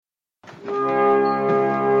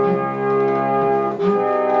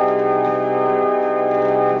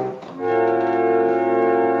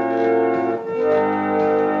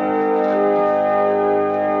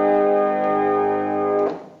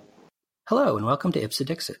and welcome to Ipsa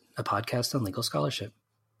Dixit, a podcast on legal scholarship.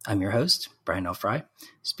 I'm your host, Brian L. Fry,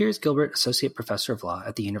 Spears Gilbert Associate Professor of Law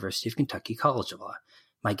at the University of Kentucky College of Law.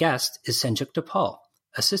 My guest is Sanjukta Paul,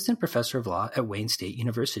 Assistant Professor of Law at Wayne State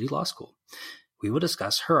University Law School. We will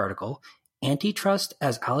discuss her article, Antitrust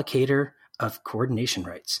as Allocator of Coordination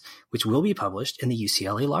Rights, which will be published in the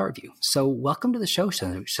UCLA Law Review. So welcome to the show,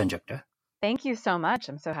 Sanjukta. Thank you so much.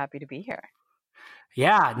 I'm so happy to be here.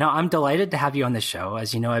 Yeah, no, I'm delighted to have you on the show.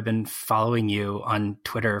 As you know, I've been following you on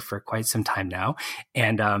Twitter for quite some time now,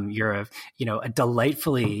 and you're a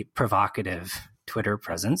delightfully provocative Twitter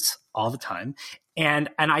presence all the time. And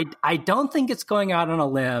I don't think it's going out on a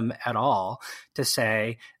limb at all to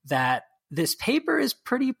say that this paper is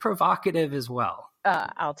pretty provocative as well.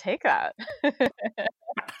 I'll take that.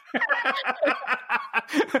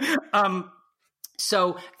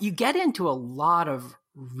 So you get into a lot of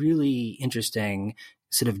really interesting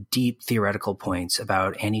sort of deep theoretical points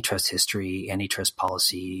about antitrust history, antitrust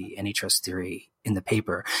policy, antitrust theory in the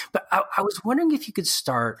paper. But I was wondering if you could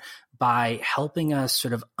start by helping us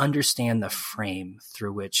sort of understand the frame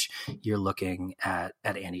through which you're looking at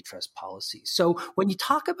antitrust policy. So when you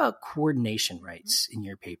talk about coordination rights in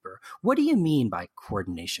your paper, what do you mean by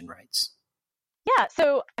coordination rights? Yeah,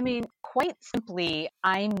 so quite simply,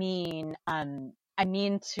 I mean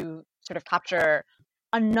to sort of capture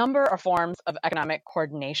a number of forms of economic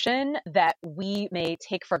coordination that we may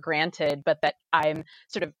take for granted, but that I'm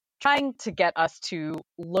sort of trying to get us to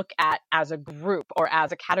look at as a group or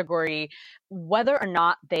as a category, whether or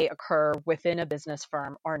not they occur within a business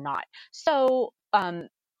firm or not. So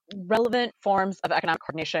relevant forms of economic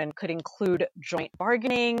coordination could include joint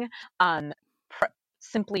bargaining,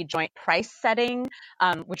 simply joint price setting,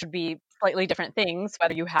 which would be slightly different things,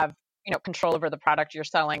 whether you have control over the product you're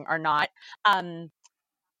selling or not.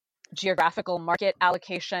 Geographical market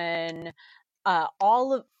allocation,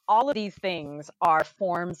 all of these things are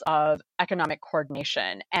forms of economic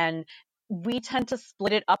coordination. And we tend to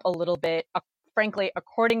split it up a little bit, frankly,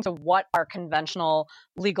 according to what our conventional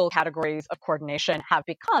legal categories of coordination have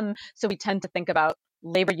become. So we tend to think about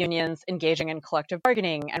labor unions engaging in collective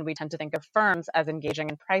bargaining, and we tend to think of firms as engaging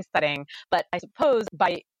in price setting. But I suppose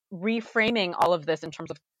by reframing all of this in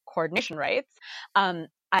terms of coordination rights,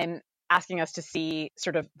 I'm asking us to see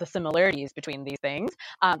sort of the similarities between these things,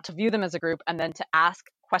 to view them as a group, and then to ask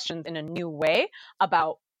questions in a new way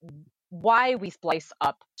about why we splice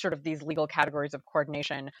up sort of these legal categories of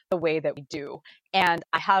coordination the way that we do. And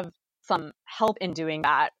I have some help in doing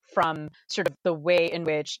that from sort of the way in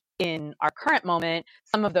which, in our current moment,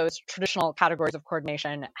 some of those traditional categories of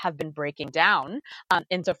coordination have been breaking down,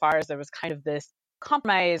 insofar as there was kind of this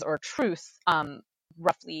compromise or truce,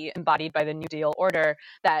 roughly embodied by the New Deal order,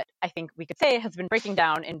 that I think we could say has been breaking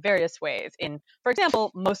down in various ways. In, for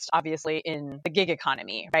example, most obviously in the gig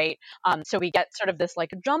economy, right? So we get sort of this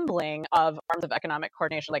like jumbling of forms of economic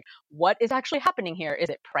coordination, like what is actually happening here? Is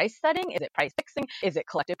it price setting? Is it price fixing? Is it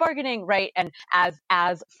collective bargaining, right? And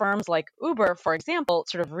as firms like Uber, for example,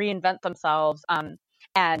 sort of reinvent themselves,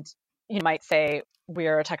 and you might say,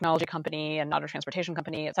 we're a technology company and not a transportation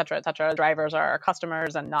company, et cetera, et cetera. Drivers are our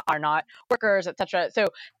customers and are not workers, et cetera. So,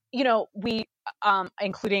 we,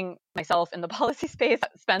 including myself in the policy space,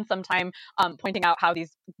 spend some time pointing out how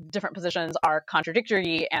these different positions are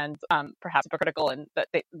contradictory and perhaps hypocritical, and that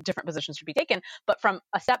different positions should be taken. But from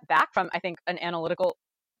a step back, from, I think, an analytical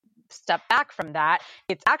step back from that,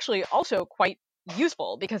 it's actually also quite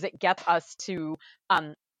useful because it gets us to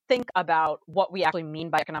think about what we actually mean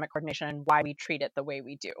by economic coordination and why we treat it the way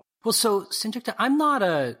we do. Well, so Sanjukta, I'm not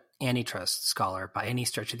a antitrust scholar by any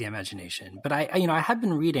stretch of the imagination, but I have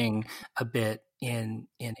been reading a bit in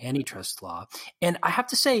antitrust law, and I have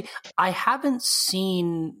to say I haven't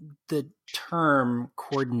seen the term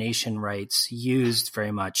coordination rights used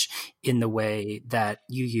very much in the way that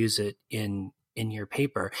you use it in your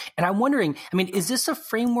paper. And I'm wondering, is this a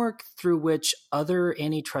framework through which other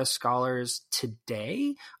antitrust scholars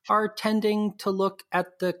today are tending to look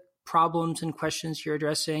at the problems and questions you're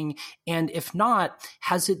addressing? And if not,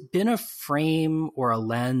 has it been a frame or a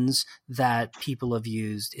lens that people have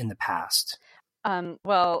used in the past?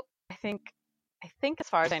 Well, I think as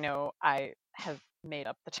far as I know, I have made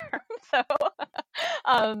up the term. So,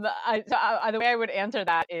 the way I would answer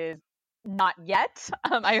that is not yet.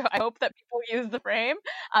 I hope that people use the frame.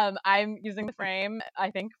 I'm using the frame,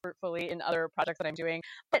 I think, fruitfully in other projects that I'm doing.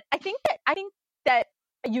 But I think that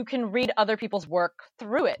you can read other people's work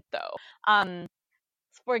through it, though.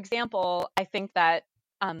 For example, I think that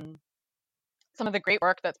some of the great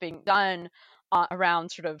work that's being done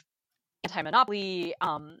around sort of anti-monopoly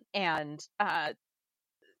and that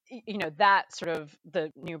sort of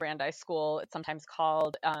the New Brandeis School, it's sometimes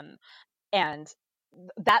called, and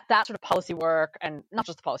that sort of policy work, and not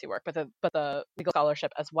just the policy work, but the legal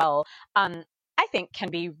scholarship as well, I think can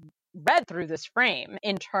be read through this frame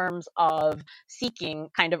in terms of seeking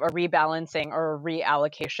kind of a rebalancing or a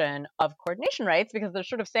reallocation of coordination rights, because they're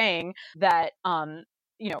sort of saying that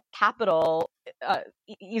capital,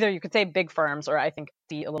 either you could say big firms, or I think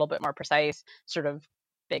be a little bit more precise, sort of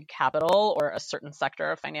big capital or a certain sector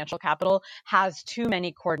of financial capital has too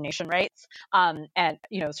many coordination rights, and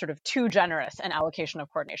sort of too generous an allocation of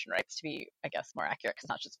coordination rights, to be, I guess, more accurate, because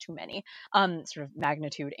not just too many, sort of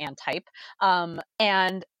magnitude and type,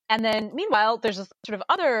 and then meanwhile there's this sort of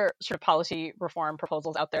other sort of policy reform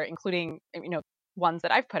proposals out there, including ones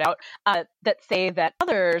that I've put out, that say that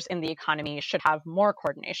others in the economy should have more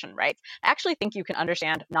coordination rights. I actually think you can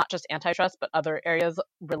understand not just antitrust, but other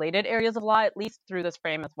related areas of law, at least through this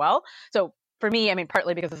frame as well. So for me, I mean,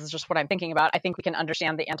 partly because this is just what I'm thinking about, I think we can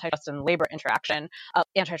understand the antitrust and labor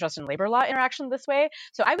law interaction this way.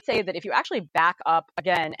 So I would say that if you actually back up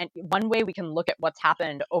again, and one way we can look at what's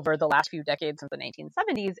happened over the last few decades since the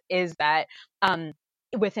 1970s is that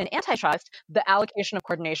within antitrust, the allocation of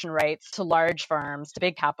coordination rights to large firms, to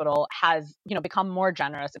big capital, has become more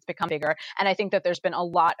generous. It's become bigger, and I think that there's been a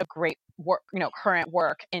lot of great work, current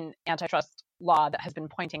work in antitrust law that has been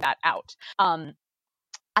pointing that out.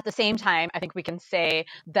 At the same time, I think we can say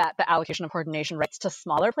that the allocation of coordination rights to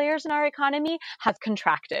smaller players in our economy has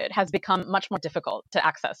contracted, has become much more difficult to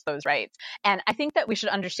access those rights. And I think that we should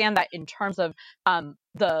understand that in terms of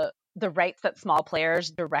the rights that small players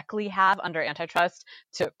directly have under antitrust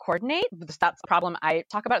to coordinate. That's a problem I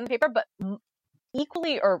talk about in the paper, but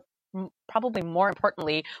equally, or probably more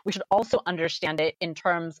importantly, we should also understand it in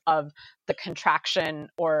terms of the contraction,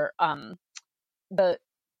 or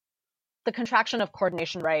the contraction of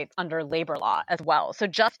coordination rights under labor law as well. So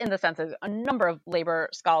just in the sense that a number of labor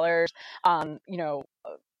scholars,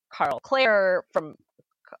 Carl Clare from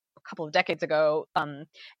a couple of decades ago,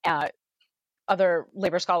 other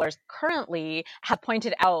labor scholars currently have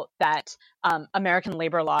pointed out that American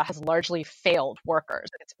labor law has largely failed workers.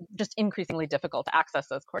 It's just increasingly difficult to access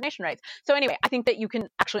those coordination rights. So anyway, I think that you can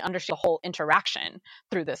actually understand the whole interaction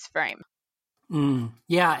through this frame.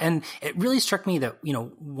 Yeah. And it really struck me that,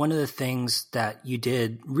 one of the things that you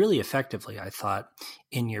did really effectively, I thought,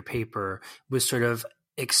 in your paper was sort of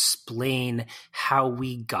explain how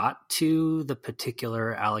we got to the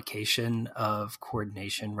particular allocation of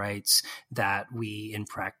coordination rights that we in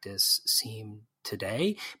practice seem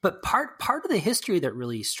today. But part of the history that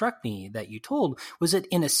really struck me that you told was that,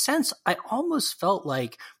 in a sense, I almost felt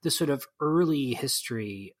like the sort of early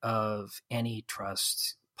history of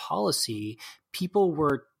antitrust policy, people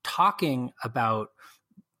were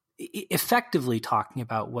effectively talking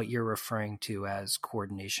about what you're referring to as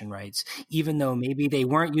coordination rights, even though maybe they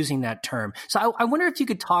weren't using that term. So I wonder if you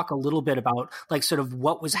could talk a little bit about sort of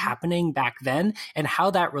what was happening back then and how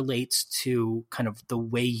that relates to kind of the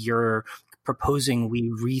way you're proposing we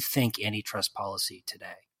rethink antitrust policy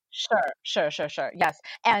today. Sure. Yes.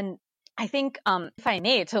 And I think, if I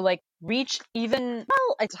may, to reach even,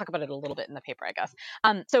 I talk about it a little bit in the paper, I guess.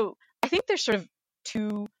 So I think there's sort of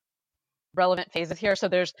two relevant phases here. So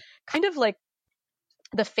there's kind of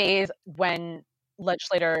the phase when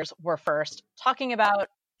legislators were first talking about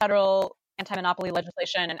federal anti-monopoly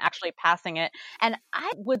legislation and actually passing it. And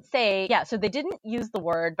I would say, so they didn't use the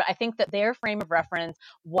word, but I think that their frame of reference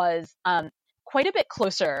was quite a bit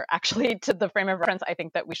closer, actually, to the frame of reference I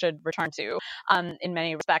think that we should return to in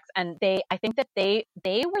many respects. And I think that they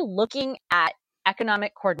were looking at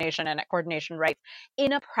economic coordination and at coordination rights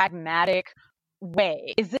in a pragmatic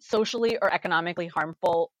way. Is it socially or economically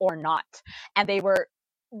harmful or not? And they were,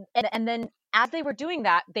 and then as they were doing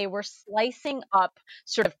that, they were slicing up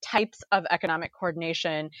sort of types of economic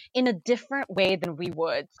coordination in a different way than we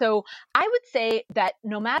would. So I would say that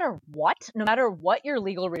no matter what your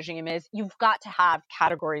legal regime is, you've got to have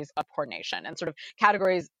categories of coordination and sort of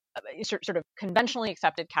categories, sort of conventionally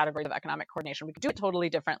accepted categories of economic coordination. We could do it totally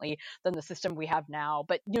differently than the system we have now,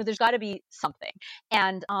 but there's got to be something.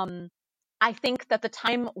 And I think that the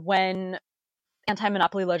time when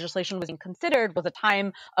anti-monopoly legislation was being considered was a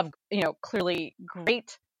time of, clearly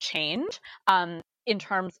great change in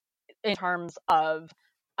terms of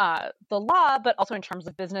the law, but also in terms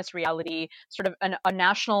of business reality. Sort of a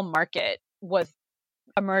national market was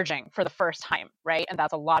emerging for the first time, right? And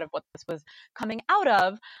that's a lot of what this was coming out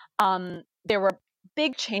of. There were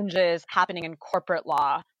big changes happening in corporate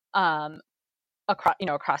law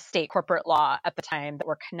across state corporate law at the time that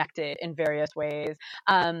were connected in various ways.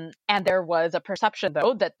 And there was a perception,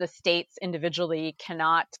 though, that the states individually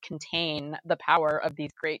cannot contain the power of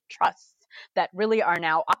these great trusts. that really are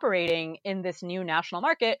now operating in this new national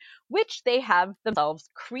market, which they have themselves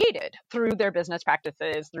created through their business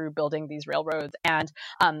practices, through building these railroads, and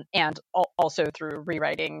also through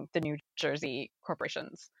rewriting the New Jersey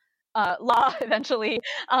corporations law eventually,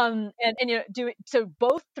 and doing so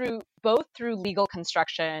both through legal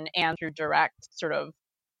construction and through direct sort of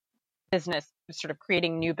business, sort of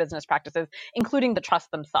creating new business practices, including the trusts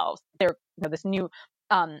themselves. This new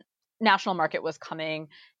national market was coming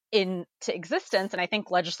into existence, and I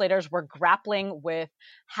think legislators were grappling with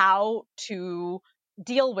how to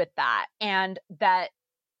deal with that, and that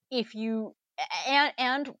if you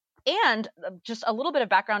and just a little bit of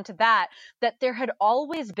background to that there had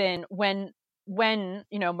always been, when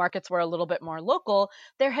markets were a little bit more local,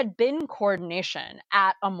 there had been coordination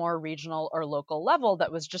at a more regional or local level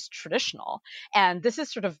that was just traditional. And this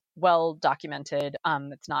is sort of well documented.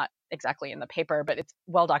 It's not exactly in the paper, but it's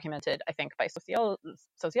well documented, I think, by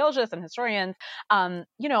sociologists and historians,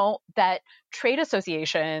 that trade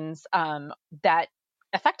associations that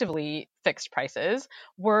effectively fixed prices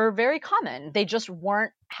were very common. They just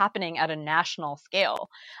weren't happening at a national scale.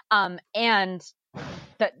 And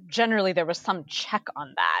that generally there was some check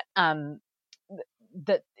on that.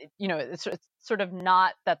 It's sort of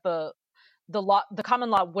not that the common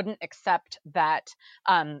law wouldn't accept that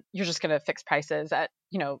you're just going to fix prices at,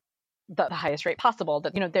 the highest rate possible,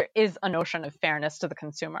 that, there is a notion of fairness to the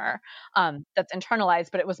consumer that's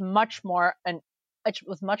internalized, but it was much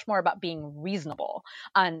more about being reasonable,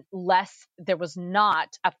 unless there was not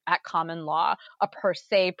at common law a per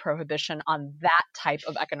se prohibition on that type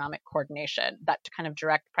of economic coordination, that kind of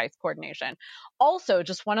direct price coordination. Also,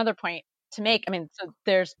 just one other point to make. So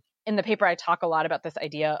there's, in the paper, I talk a lot about this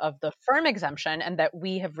idea of the firm exemption, and that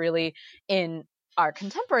we have really, in our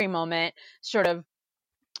contemporary moment, sort of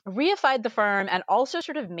reified the firm and also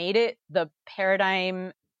sort of made it the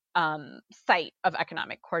paradigm site of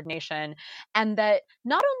economic coordination. And that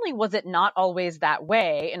not only was it not always that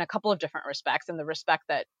way in a couple of different respects, in the respect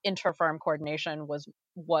that inter-firm coordination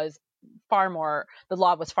was far more, the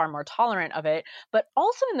law was far more tolerant of it, but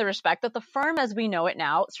also in the respect that the firm as we know it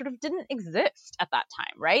now sort of didn't exist at that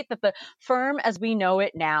time, right? That the firm as we know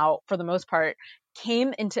it now, for the most part,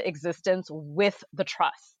 came into existence with the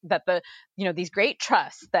trusts, that these great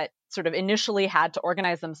trusts that sort of initially had to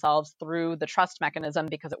organize themselves through the trust mechanism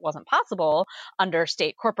because it wasn't possible under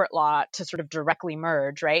state corporate law to sort of directly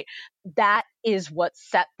merge, right? That is what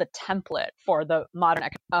set the template for the modern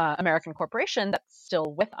American corporation that's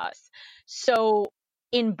still with us. So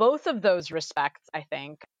in both of those respects, I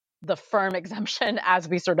think the firm exemption as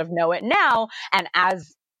we sort of know it now, and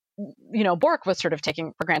as Bork was sort of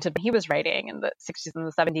taking for granted when he was writing in the 60s and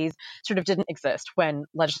the 70s, sort of didn't exist when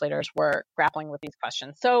legislators were grappling with these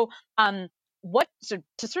questions. So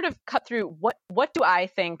to sort of cut through, what do I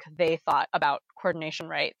think they thought about coordination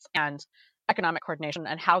rights and economic coordination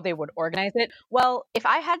and how they would organize it? Well, if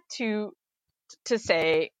I had to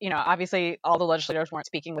say, obviously all the legislators weren't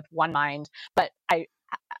speaking with one mind,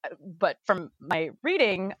 but from my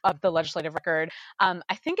reading of the legislative record,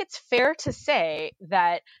 I think it's fair to say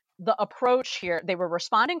that the approach here, they were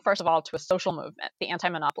responding, first of all, to a social movement, the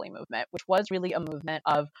anti-monopoly movement, which was really a movement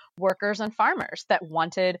of workers and farmers that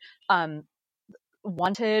wanted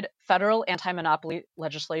federal anti-monopoly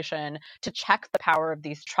legislation to check the power of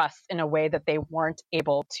these trusts in a way that they weren't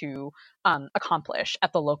able to accomplish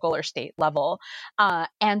at the local or state level.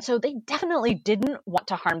 And so they definitely didn't want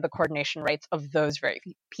to harm the coordination rights of those very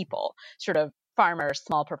people, sort of farmers,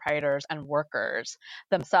 small proprietors, and workers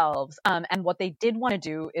themselves. And what they did want to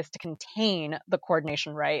do is to contain the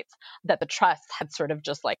coordination rights that the trusts had sort of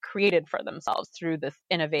just like created for themselves through this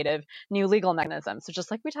innovative new legal mechanism. So just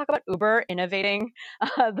like we talk about Uber innovating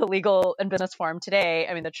the legal and business form today,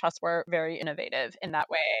 the trusts were very innovative in that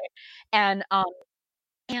way. And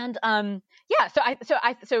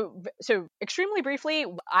so extremely briefly,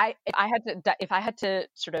 if I had to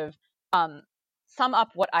sort of sum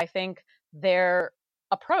up what I think their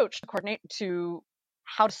approach to coordinate, to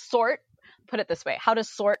how to sort, put it this way, how to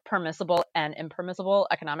sort permissible and impermissible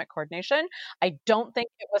economic coordination, I don't think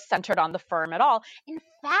it was centered on the firm at all. In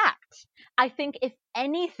fact, I think if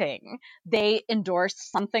anything, they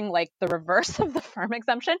endorsed something like the reverse of the firm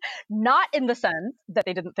exemption, not in the sense that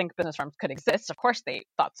they didn't think business firms could exist. Of course they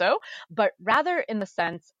thought so, but rather in the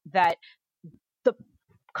sense that the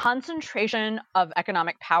concentration of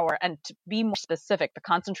economic power, and to be more specific, the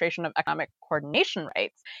concentration of economic coordination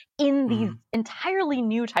rights in these entirely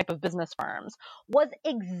new type of business firms was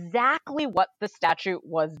exactly what the statute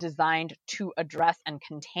was designed to address and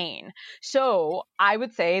contain. So I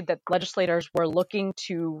would say that legislators were looking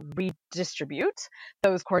to redistribute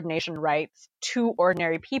those coordination rights to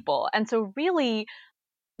ordinary people. And so really,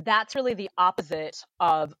 that's really the opposite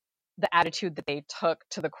of the attitude that they took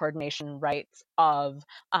to the coordination rights of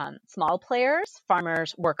small players,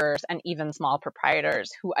 farmers, workers, and even small proprietors,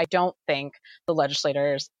 who I don't think the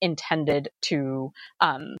legislators intended to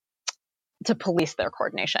police their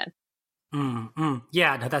coordination.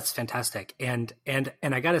 Yeah, no, that's fantastic. And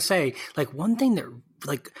I gotta say, like, one thing that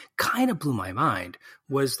like kind of blew my mind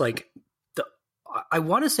was like I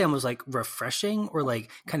want to say almost like refreshing or like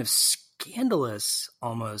kind of scandalous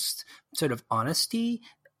almost sort of honesty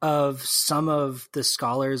of some of the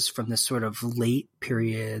scholars from this sort of late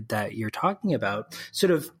period that you're talking about, sort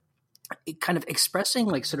of kind of expressing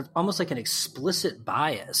like sort of almost like an explicit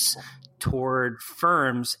bias toward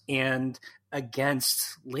firms and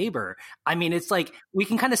against labor. I mean, it's like we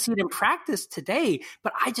can kind of see it in practice today,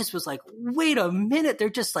 but I just was like, wait a minute, they're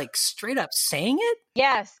just like straight up saying it?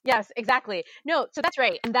 Yes, exactly. No, so that's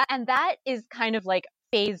right. And that is kind of like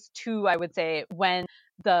phase 2, I would say, when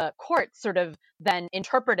the courts sort of then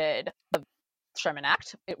interpreted the Sherman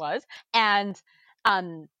Act, it was, and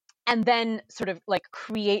then sort of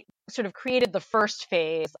created the first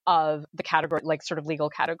phase of the category, like sort of legal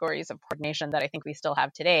categories of coordination that I think we still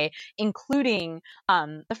have today, including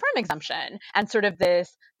the firm exemption and sort of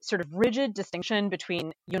this sort of rigid distinction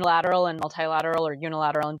between unilateral and multilateral, or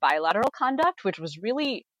unilateral and bilateral conduct, which was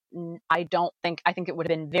really, I think it would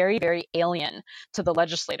have been very, very alien to the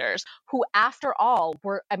legislators, who after all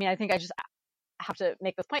were, I mean, I think I just have to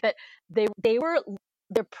make this point that they were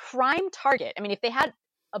their prime target. I mean, if they had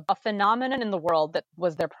a phenomenon in the world that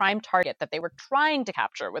was their prime target that they were trying to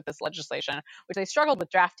capture with this legislation, which they struggled with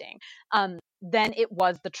drafting, then it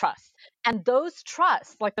was the trusts. And those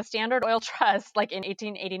trusts, like the Standard Oil Trust, like in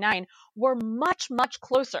 1889, were much, much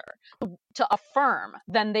closer to a firm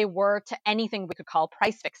than they were to anything we could call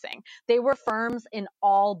price fixing. They were firms in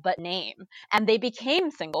all but name. And they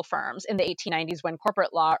became single firms in the 1890s when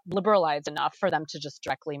corporate law liberalized enough for them to just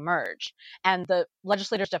directly merge. And the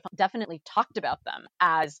legislators definitely talked about them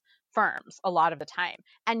as firms a lot of the time.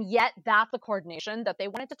 And yet that's the coordination that they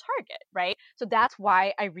wanted to target, right? So that's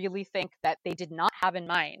why I really think that they did not have in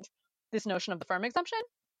mind this notion of the firm exemption.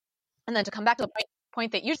 And then to come back to the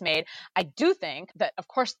point that you just made, I do think that, of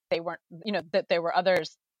course, they weren't, that there were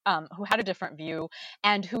others who had a different view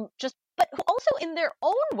and but who also in their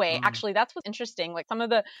own way, actually, that's what's interesting. Like some of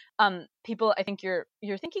the people I think you're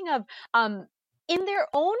thinking of, in their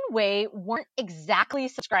own way, weren't exactly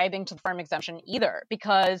subscribing to the firm exemption either,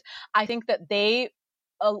 because I think that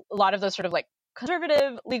a lot of those sort of like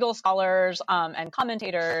conservative legal scholars and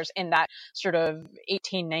commentators in that sort of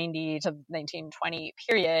 1890 to 1920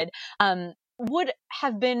 period would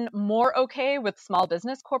have been more okay with small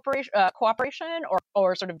business cooperation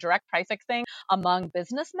or sort of direct price fixing among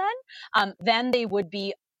businessmen than they would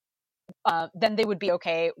be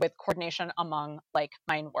okay with coordination among like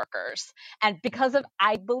mine workers. And because of,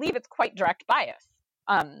 I believe it's quite direct bias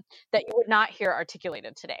that you would not hear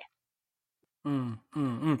articulated today.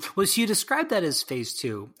 Well, so you described that as phase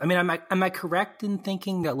 2. I mean, am I correct in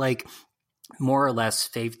thinking that like more or less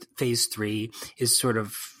phase 3 is sort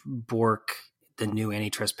of Bork, the new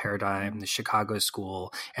antitrust paradigm, the Chicago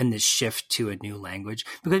School, and the shift to a new language?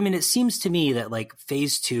 Because I mean, it seems to me that like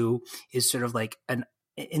phase 2 is sort of like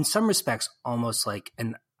in some respects, almost like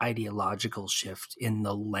an ideological shift in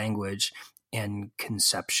the language and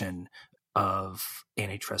conception of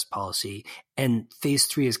antitrust policy. And phase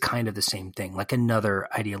 3 is kind of the same thing, like another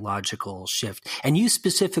ideological shift. And you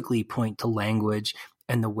specifically point to language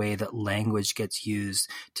and the way that language gets used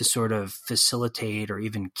to sort of facilitate or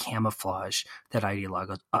even camouflage that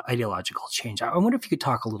ideological change. I wonder if you could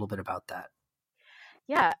talk a little bit about that.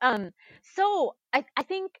 Yeah. So I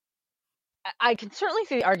think I can certainly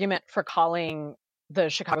see the argument for calling the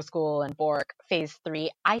Chicago School and Bork phase 3.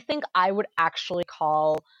 I think I would actually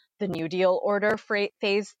call the New Deal order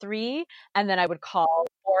phase 3, and then I would call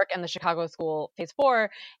Bork and the Chicago School phase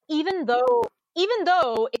 4, even though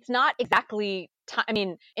it's not exactly I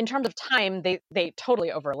mean, in terms of time, they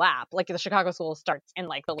totally overlap. Like the Chicago School starts in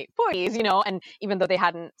like the late 40s, and even though they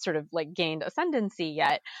hadn't sort of like gained ascendancy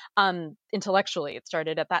yet, intellectually, it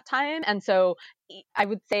started at that time. And so I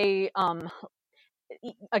would say,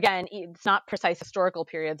 again, it's not precise historical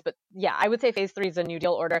periods, but yeah, I would say phase 3 is a New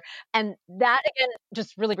Deal order. And that, again,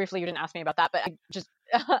 just really briefly, you didn't ask me about that, but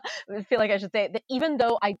feel like I should say that even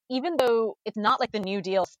though it's not like the New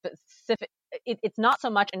Deal specific, it's not so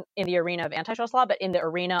much in the arena of antitrust law, but in the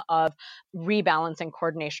arena of rebalancing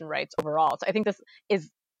coordination rights overall. So I think this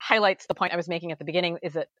highlights the point I was making at the beginning,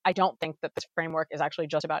 is that I don't think that this framework is actually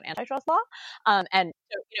just about antitrust law. And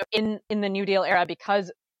so, in the New Deal era,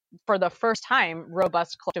 because for the first time,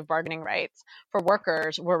 robust collective bargaining rights for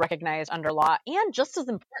workers were recognized under law. And just as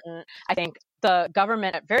important, I think the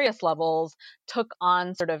government at various levels took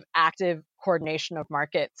on sort of active coordination of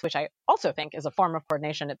markets, which I also think is a form of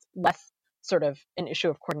coordination. It's less sort of an issue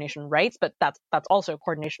of coordination rights, but that's also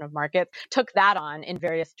coordination of markets, took that on in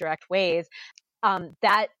various direct ways.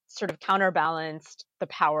 That sort of counterbalanced the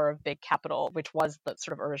power of big capital, which was the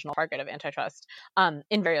sort of original target of antitrust,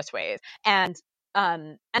 in various ways. And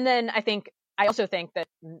then I also think that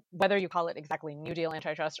whether you call it exactly New Deal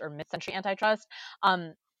antitrust or mid-century antitrust,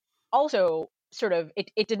 also sort of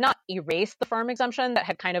it did not erase the firm exemption that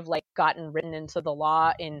had kind of like gotten written into the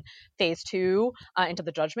law in phase 2, into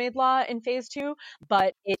the judge-made law in phase 2,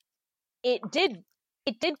 but it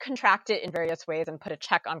did contract it in various ways and put a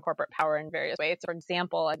check on corporate power in various ways. For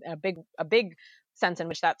example, a big sense in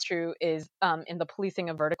which that's true is in the policing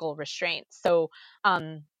of vertical restraints. So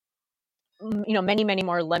many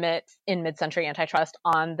more limits in mid-century antitrust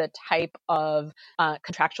on the type of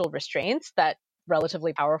contractual restraints that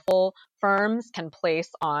relatively powerful firms can place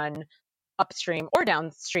on upstream or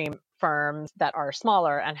downstream firms that are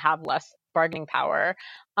smaller and have less bargaining power.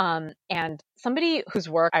 And somebody whose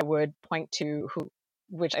work I would point to,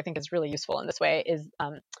 which I think is really useful in this way, is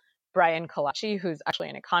Brian Kalachi, who's actually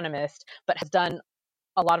an economist, but has done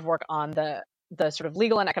a lot of work on the sort of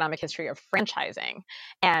legal and economic history of franchising,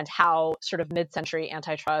 and how sort of mid-century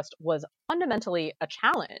antitrust was fundamentally a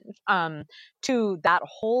challenge to that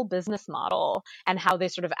whole business model, and how they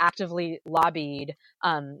sort of actively lobbied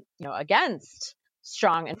against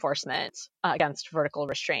strong enforcement against vertical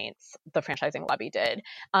restraints. The franchising lobby did.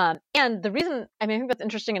 And the reason, I think that's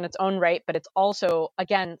interesting in its own right, but it's also,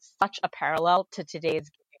 again, such a parallel to today's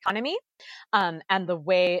economy, and the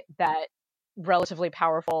way that relatively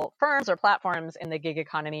powerful firms or platforms in the gig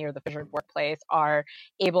economy or the fissured workplace are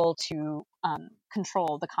able to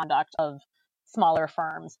control the conduct of smaller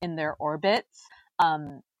firms in their orbits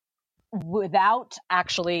without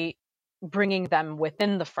actually bringing them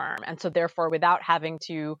within the firm. And so therefore, without having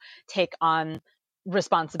to take on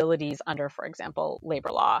responsibilities under, for example,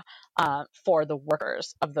 labor law for the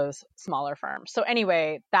workers of those smaller firms. So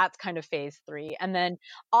anyway, that's kind of phase 3. And then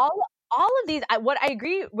all of these, what I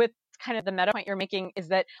agree with kind of the meta point you're making is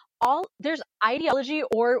that there's ideology,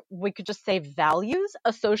 or we could just say values,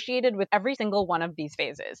 associated with every single one of these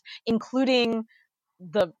phases, including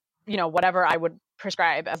the, whatever I would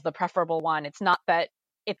prescribe as the preferable one. It's not that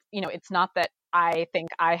I think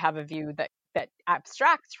I have a view that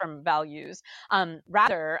abstracts from values.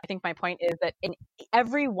 Rather, I think my point is that in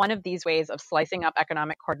every one of these ways of slicing up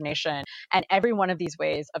economic coordination, and every one of these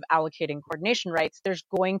ways of allocating coordination rights, there's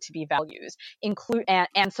going to be values.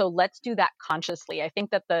 And so let's do that consciously. I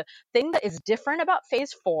think that the thing that is different about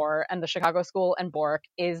phase 4 and the Chicago School and Bork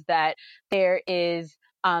is that there is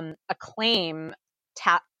a claim,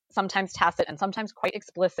 sometimes tacit and sometimes quite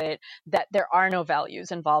explicit, that there are no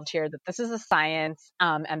values involved here, that this is a science,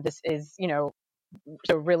 and this is,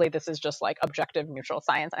 so really this is just like objective neutral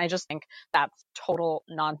science. And I just think that's total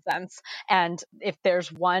nonsense. And if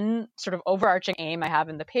there's one sort of overarching aim I have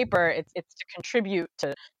in the paper, it's to contribute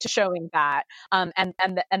to showing that, and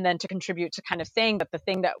then to contribute to kind of saying that the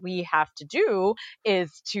thing that we have to do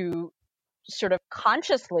is to sort of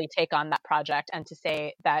consciously take on that project, and to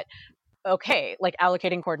say that, okay, like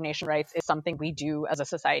allocating coordination rights is something we do as a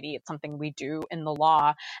society. It's something we do in the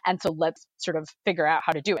law. And so let's sort of figure out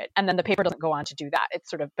how to do it. And then the paper doesn't go on to do that.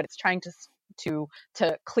 But it's trying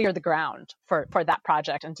to clear the ground for that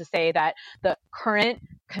project, and to say that the current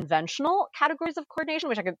conventional categories of coordination,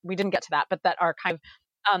 which we didn't get to that, but that are kind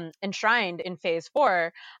of enshrined in phase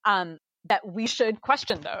 4, that we should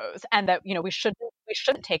question those, and that we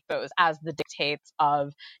shouldn't take those as the dictates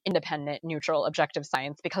of independent, neutral, objective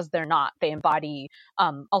science, because they're not. They embody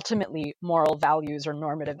ultimately moral values or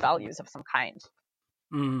normative values of some kind.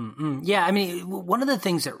 Mm-hmm. Yeah, I mean, one of the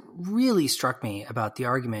things that really struck me about the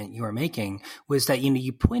argument you were making was that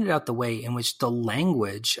you pointed out the way in which the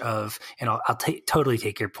language of, and I'll totally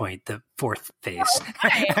take your point, the fourth phase,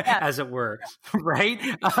 as it were, right,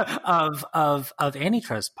 of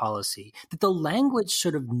antitrust policy, that the language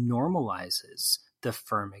sort of normalizes the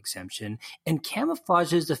firm exemption and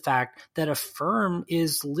camouflages the fact that a firm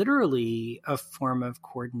is literally a form of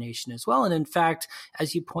coordination as well. And in fact,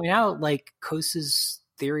 as you point out, like Coase's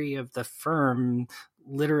theory of the firm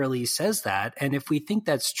literally says that. And if we think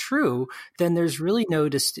that's true, then there's really no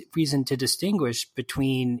reason to distinguish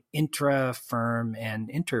between intra-firm and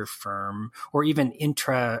inter-firm, or even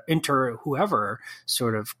inter whoever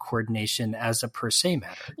sort of coordination as a per se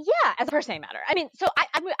matter. Yeah, as a per se matter. I mean, so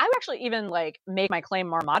I would actually even like make my claim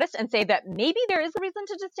more modest and say that maybe there is a reason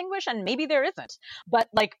to distinguish and maybe there isn't. But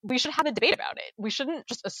like, we should have a debate about it. We shouldn't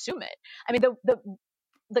just assume it. I mean,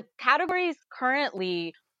 the categories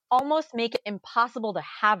currently almost make it impossible to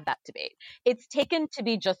have that debate. It's taken to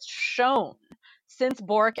be just shown since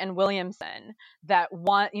Bork and Williamson that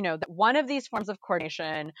one of these forms of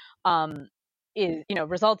coordination is,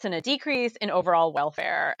 results in a decrease in overall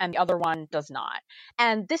welfare and the other one does not.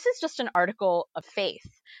 And this is just an article of faith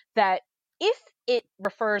that, if it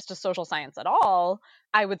refers to social science at all,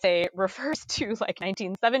 I would say refers to like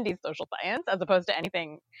 1970s social science as opposed to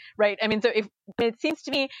anything, right? I mean, so if it seems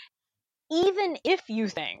to me, even if you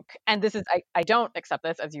think, and this is, I don't accept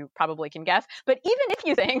this, as you probably can guess, but even if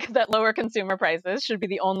you think that lower consumer prices should be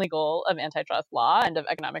the only goal of antitrust law and of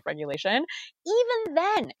economic regulation, even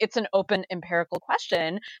then it's an open empirical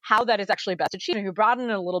question how that is actually best achieved. If you broaden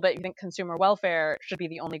it a little bit, you think consumer welfare should be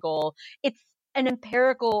the only goal. It's an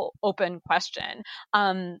empirical open question.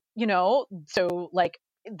 So like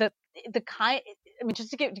the kind, I mean,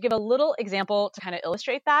 just to give a little example to kind of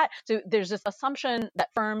illustrate that. So there's this assumption that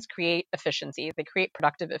firms create efficiencies, they create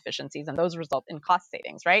productive efficiencies, and those result in cost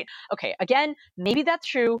savings, right? Okay, again, maybe that's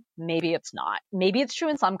true, maybe it's not. Maybe it's true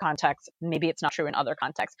in some contexts, maybe it's not true in other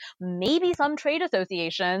contexts. Maybe some trade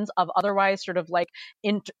associations of otherwise sort of like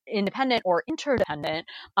independent or interdependent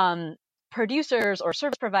producers or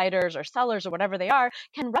service providers or sellers or whatever they are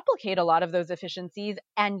can replicate a lot of those efficiencies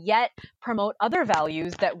and yet promote other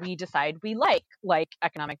values that we decide we like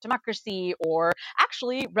economic democracy or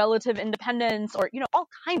actually relative independence or, all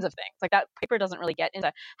kinds of things. Like, that paper doesn't really get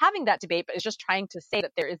into having that debate, but is just trying to say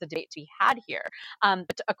that there is a debate to be had here.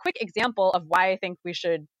 But a quick example of why I think we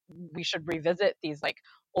should revisit these like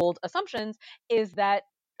old assumptions is that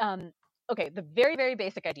okay, the very, very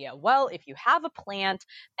basic idea. Well, if you have a plant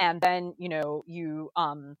and then, you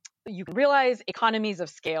can realize economies of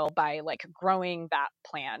scale by like growing that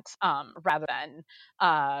plant rather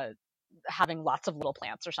than having lots of little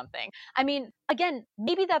plants or something. I mean, again,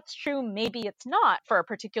 maybe that's true, maybe it's not for a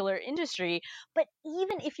particular industry, but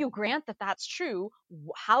even if you grant that that's true,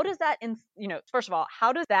 how does that, first of all,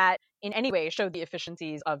 how does that in any way show the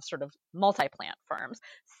efficiencies of sort of multi-plant firms?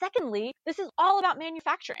 Secondly, this is all about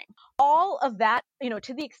manufacturing. All of that,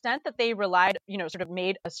 to the extent that they relied, sort of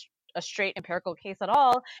made a straight empirical case at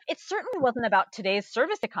all, it certainly wasn't about today's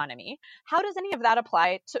service economy. How does any of that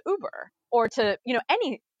apply to Uber or to,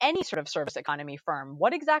 any sort of service economy firm?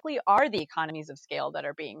 What exactly are the economies of scale that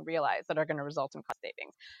are being realized that are going to result in cost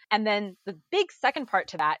savings? And then the big second part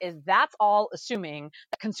to that is that's all assuming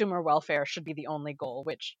that consumer welfare should be the only goal,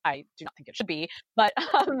 which I do not think it should be, but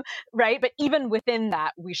right. But even within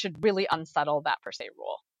that, we should really unsettle that per se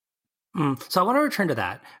rule. So I want to return to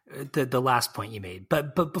that, the last point you made.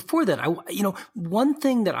 But before that, one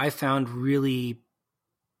thing that I found really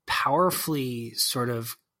powerfully sort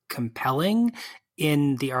of compelling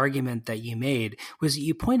in the argument that you made was that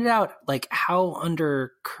you pointed out like how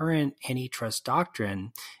under current antitrust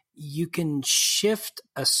doctrine, you can shift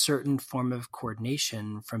a certain form of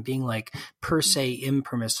coordination from being like per se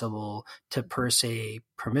impermissible to per se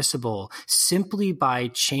permissible simply by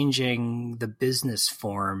changing the business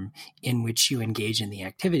form in which you engage in the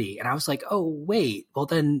activity. And I was like, oh, wait, well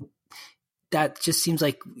then that just seems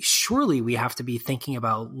like surely we have to be thinking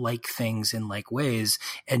about like things in like ways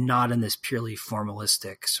and not in this purely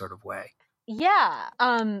formalistic sort of way. Yeah,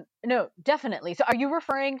 no, definitely. So are you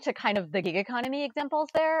referring to kind of the gig economy examples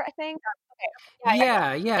there, I think? Okay.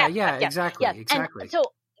 Yeah, exactly. Yes. Exactly. And so,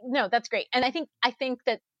 no, that's great. And I think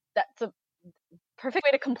that that's a perfect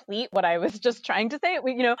way to complete what I was just trying to say,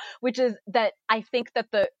 which is that I think that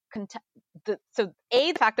the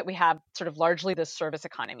fact that we have sort of largely this service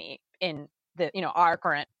economy in our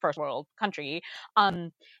current first world country,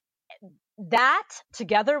 that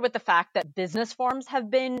together with the fact that business forms have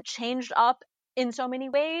been changed up in so many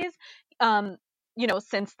ways,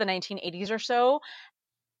 since the 1980s or so,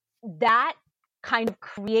 that kind of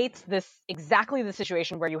creates exactly the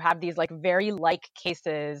situation where you have these like very like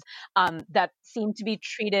cases that seem to be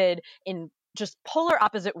treated in just polar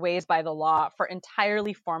opposite ways by the law for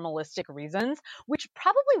entirely formalistic reasons, which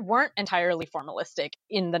probably weren't entirely formalistic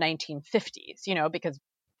in the 1950s, because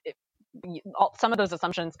some of those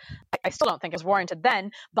assumptions I still don't think is warranted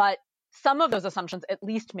then, but some of those assumptions at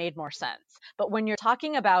least made more sense. But when you're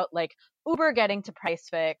talking about like Uber getting to price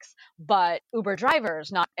fix, but Uber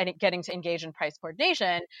drivers not getting to engage in price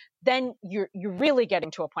coordination, then you're really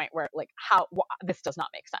getting to a point where like this does not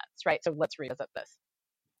make sense, right? So let's revisit this.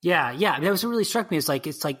 Yeah. That was what really struck me. It's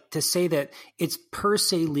like to say that it's per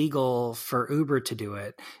se legal for Uber to do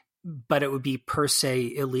it, but it would be per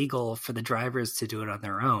se illegal for the drivers to do it on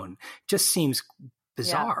their own. Just seems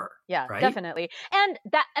bizarre. Yeah, right? Definitely. And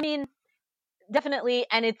that, I mean, definitely.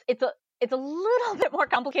 And it's a little bit more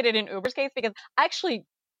complicated in Uber's case, because I actually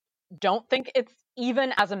don't think it's,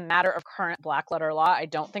 even as a matter of current black letter law, I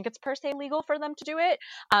don't think it's per se legal for them to do it.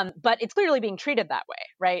 But it's clearly being treated that way,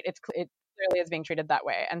 right? It clearly is being treated that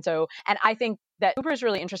way. And I think that Uber is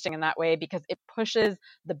really interesting in that way because it pushes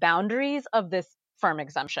the boundaries of this firm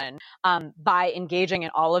exemption by engaging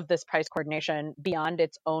in all of this price coordination beyond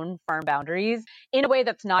its own firm boundaries in a way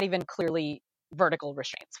that's not even clearly vertical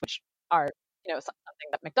restraints, which are, something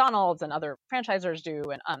that McDonald's and other franchisors do.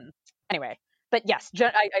 And anyway, but yes,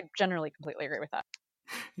 I generally completely agree with that.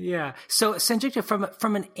 Yeah. So Sanjukta,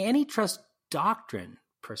 from an antitrust doctrine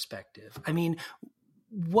perspective, I mean,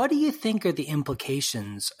 what do you think are the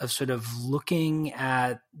implications of sort of looking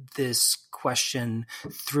at this question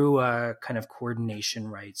through a kind of coordination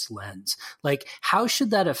rights lens? Like, how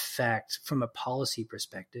should that affect, from a policy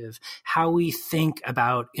perspective, how we think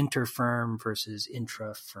about interfirm versus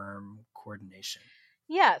intra-firm coordination?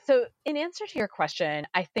 Yeah. So in answer to your question,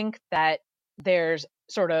 I think that there's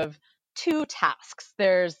sort of two tasks.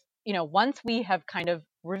 There's, once we have kind of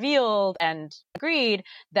revealed and agreed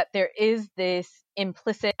that there is this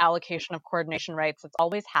implicit allocation of coordination rights that's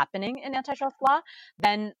always happening in antitrust law,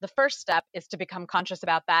 then the first step is to become conscious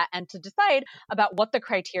about that and to decide about what the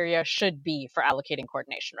criteria should be for allocating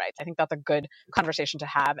coordination rights. I think that's a good conversation to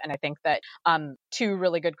have. And I think that two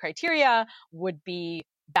really good criteria would be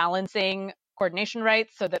balancing coordination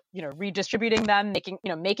rights so that, redistributing them,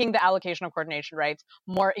 making the allocation of coordination rights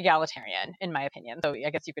more egalitarian, in my opinion. So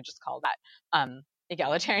I guess you could just call that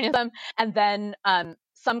egalitarianism. And then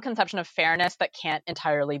some conception of fairness that can't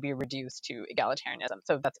entirely be reduced to egalitarianism.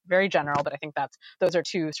 So that's very general, but I think those are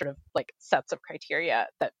two sort of like sets of criteria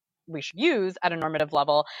that we should use at a normative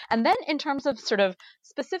level. And then in terms of sort of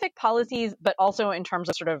specific policies, but also in terms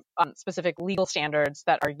of sort of specific legal standards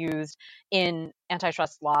that are used in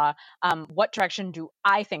antitrust law, what direction do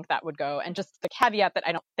I think that would go? And just the caveat that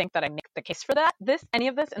I don't think that I make the case for any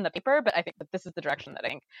of this in the paper, but I think that this is the direction that I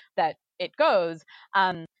think that it goes.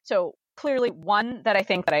 So clearly, one that I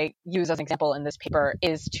think that I use as an example in this paper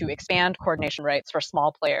is to expand coordination rights for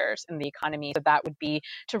small players in the economy. So that would be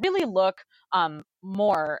to really look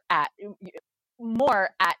more at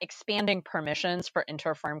expanding permissions for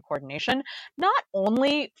inter-firm coordination, not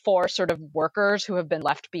only for sort of workers who have been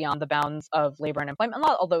left beyond the bounds of labor and employment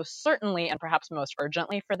law, although certainly and perhaps most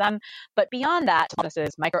urgently for them, but beyond that,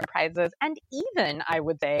 businesses, microenterprises, and even, I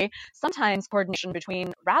would say, sometimes coordination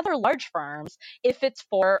between rather large firms if it's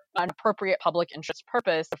for an appropriate public interest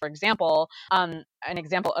purpose. So for example, an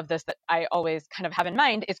example of this that I always kind of have in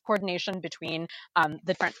mind is coordination between the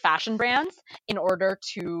different fashion brands in order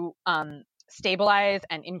to stabilize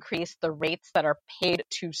and increase the rates that are paid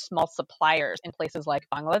to small suppliers in places like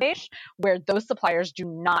Bangladesh, where those suppliers do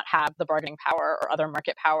not have the bargaining power or other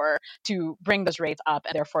market power to bring those rates up,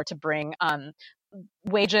 and therefore to bring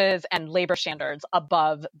wages and labor standards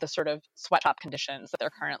above the sort of sweatshop conditions that they're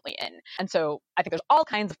currently in. And so I think there's all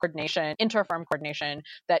kinds of coordination, inter-firm coordination,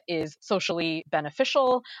 that is socially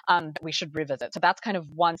beneficial that we should revisit. So that's kind of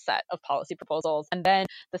one set of policy proposals. And then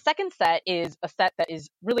the second set is a set that is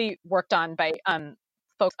really worked on by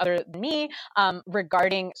folks other than me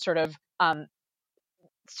regarding sort of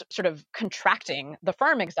contracting the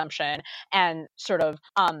firm exemption and sort of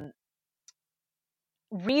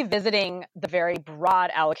revisiting the very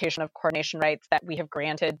broad allocation of coordination rights that we have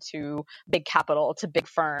granted to big capital, to big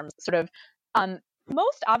firms, sort of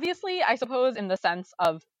most obviously, I suppose, in the sense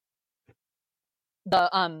of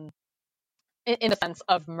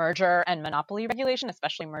merger and monopoly regulation,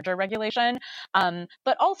 especially merger regulation,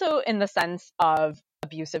 but also in the sense of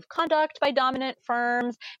abusive conduct by dominant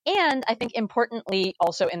firms, and I think importantly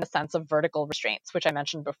also in the sense of vertical restraints, which I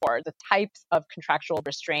mentioned before, the types of contractual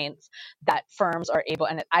restraints that firms are able,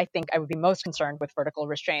 and I think I would be most concerned with vertical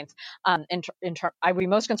restraints. I would be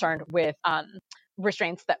most concerned with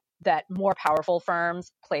restraints that more powerful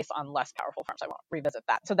firms place on less powerful firms. I won't revisit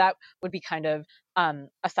that. So that would be kind of a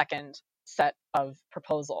second set of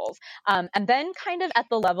proposals. And then kind of at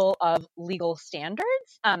the level of legal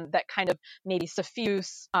standards that kind of maybe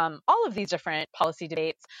suffuse all of these different policy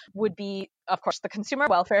debates would be, of course, the consumer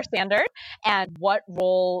welfare standard and what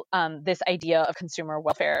role this idea of consumer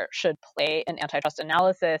welfare should play in antitrust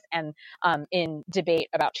analysis and in debate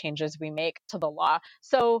about changes we make to the law.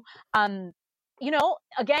 So,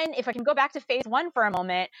 again, if I can go back to phase one for a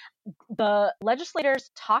moment, the legislators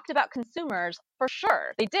talked about consumers for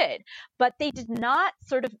sure. They did, but they did not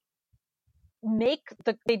sort of they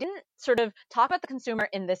didn't sort of talk about the consumer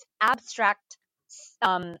in this abstract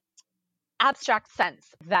sense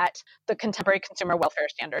that the contemporary consumer welfare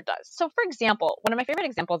standard does. So, for example, one of my favorite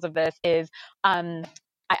examples of this is I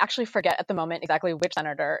actually forget at the moment exactly which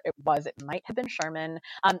senator it was. It might have been Sherman.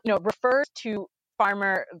 Refers to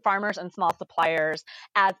farmers and small suppliers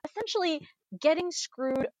as essentially getting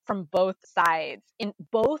screwed from both sides, in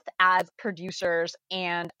both as producers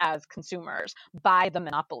and as consumers, by the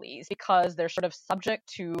monopolies, because they're sort of subject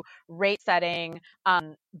to rate setting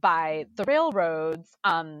by the railroads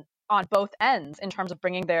on both ends in terms of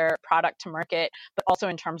bringing their product to market, but also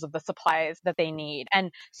in terms of the supplies that they need.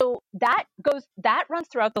 And so that runs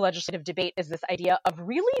throughout the legislative debate, is this idea of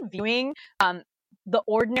really viewing the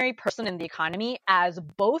ordinary person in the economy as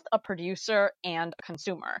both a producer and a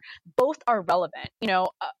consumer. Both are relevant.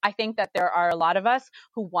 I think that there are a lot of us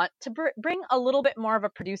who want to bring a little bit more of a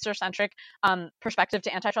producer-centric perspective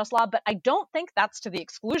to antitrust law, but I don't think that's to the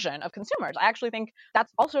exclusion of consumers. I actually think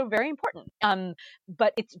that's also very important.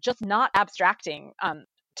 But it's just not abstracting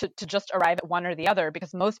to just arrive at one or the other,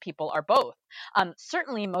 because most people are both.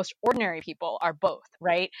 Certainly most ordinary people are both,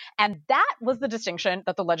 right? And that was the distinction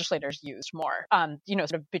that the legislators used more,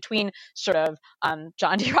 sort of between sort of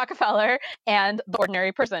John D. Rockefeller and the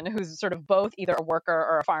ordinary person who's sort of both either a worker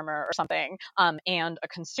or a farmer or something, and a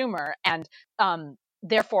consumer. And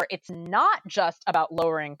therefore, it's not just about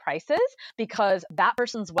lowering prices, because that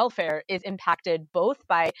person's welfare is impacted both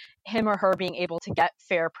by him or her being able to get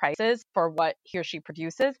fair prices for what he or she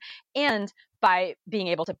produces, and by being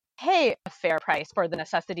able to pay a fair price for the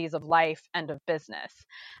necessities of life and of business.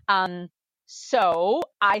 So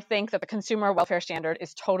I think that the consumer welfare standard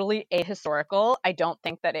is totally ahistorical. I don't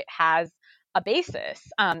think that it has a basis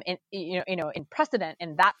in precedent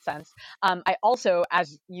in that sense. I also,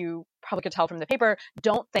 as you probably could tell from the paper,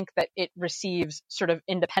 don't think that it receives sort of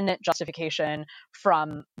independent justification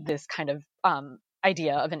from this kind of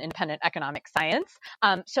idea of an independent economic science.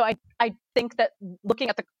 So I think that looking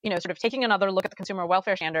at sort of taking another look at the consumer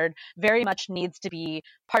welfare standard very much needs to be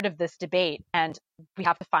part of this debate. And we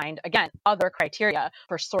have to find, again, other criteria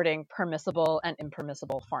for sorting permissible and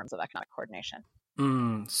impermissible forms of economic coordination.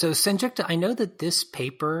 So Sanjukta, I know that this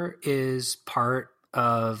paper is part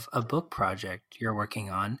of a book project you're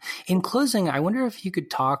working on. In closing, I wonder if you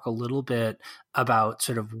could talk a little bit about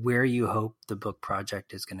sort of where you hope the book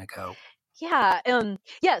project is going to go. Yeah.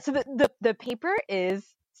 So the paper is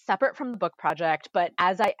separate from the book project, but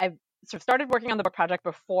as I sort of started working on the book project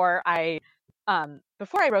before I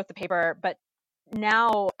wrote the paper, but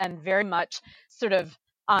now I'm very much sort of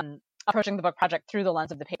approaching the book project through the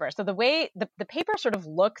lens of the paper. So the way the paper sort of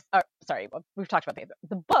looks, we've talked about the paper.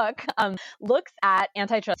 The book looks at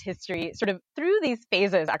antitrust history sort of through these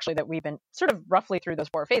phases, actually, that we've been sort of roughly through those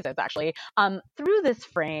 4 phases, actually, through this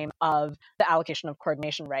frame of the allocation of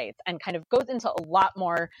coordination rights, and kind of goes into a lot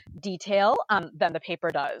more detail than the paper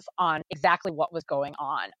does on exactly what was going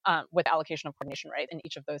on with allocation of coordination rights in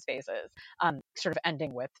each of those phases, sort of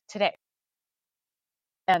ending with today.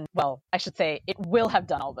 And, well, I should say it will have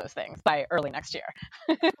done all those things by early next year.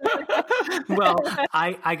 Well,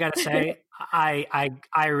 I got to say, I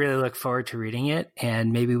really look forward to reading it,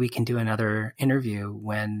 and maybe we can do another interview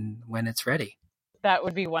when it's ready. That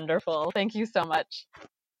would be wonderful. Thank you so much.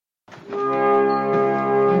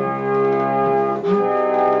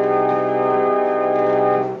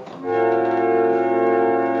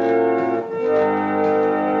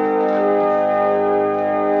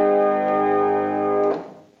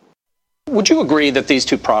 Would you agree that these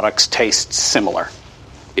two products taste similar?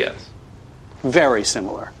 Yes. Very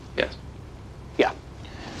similar? Yes. Yeah.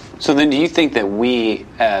 So then do you think that we,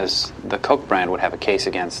 as the Coke brand, would have a case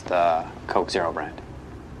against the Coke Zero brand?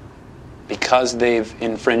 Because they've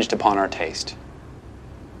infringed upon our taste?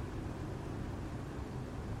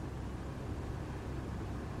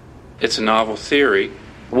 It's a novel theory.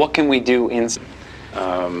 What can we do in...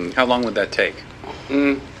 How long would that take?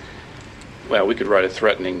 Well, we could write a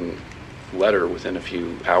threatening letter within a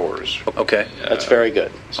few hours. Okay, that's very good.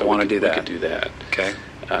 So I want to do that. We could do that. Okay.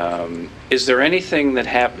 Is there anything that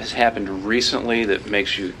has happened recently that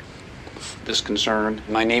makes you this concern?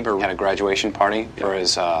 My neighbor had a graduation party for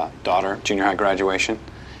his daughter, junior high graduation,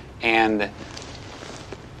 and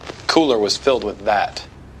cooler was filled with that.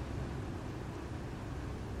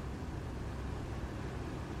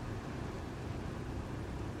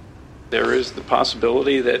 There is the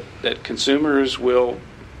possibility that consumers will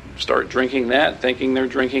start drinking that, thinking they're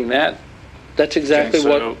drinking that. That's exactly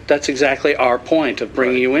that's exactly our point of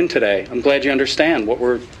bringing you in today. I'm glad you understand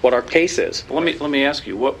what our case is. Let me ask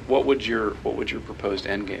you, what would your proposed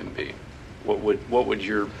end game be? What would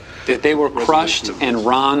your That they were crushed, and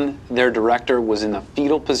Ron, their director, was in the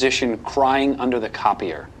fetal position crying under the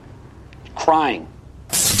copier. Crying.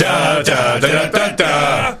 Da da da da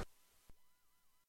da.